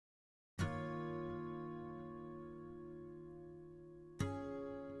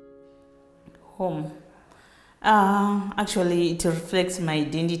Home. Actually, it reflects my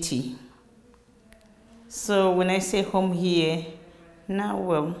identity. So when I say home here, now,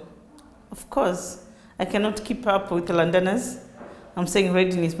 well, of course, I cannot keep up with Londoners. I'm saying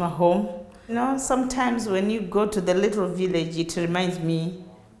Reading is my home. You know, sometimes when you go to the little village, it reminds me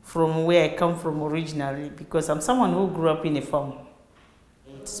from where I come from originally, because I'm someone who grew up in a farm.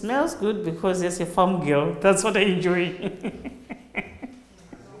 It smells good because as a farm girl, that's what I enjoy.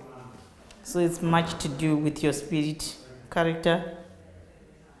 So it's much to do with your spirit, character,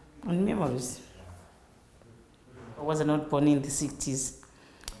 and memories. I was not born in the 60s,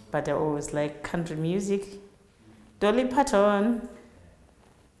 but I always like country music. Dolly Parton,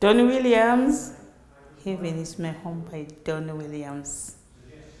 Donny Williams. Heaven is My Home by Donny Williams.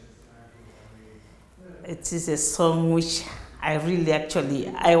 It is a song which I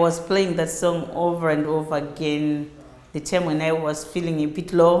was playing that song over and over again. The time when I was feeling a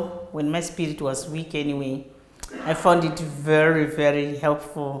bit low, when my spirit was weak anyway. I found it very, very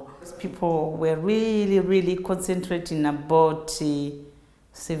helpful. People were really, really concentrating about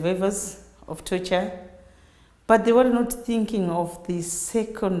survivors of torture, but they were not thinking of the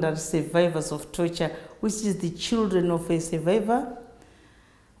secondary survivors of torture, which is the children of a survivor,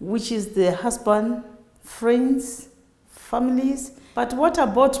 which is the husband, friends, families. But what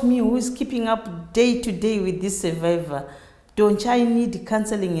about me, who is keeping up day to day with this survivor? Don't I need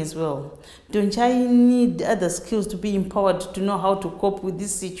counseling as well? Don't I need other skills to be empowered to know how to cope with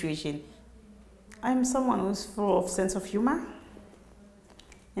this situation? I'm someone who's full of sense of humor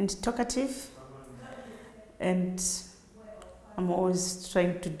and talkative, and I'm always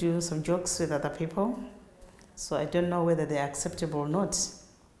trying to do some jokes with other people. So I don't know whether they're acceptable or not,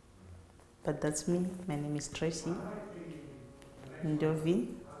 but that's me. My name is Tracy Ndovi.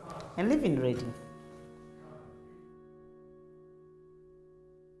 I live in Reading.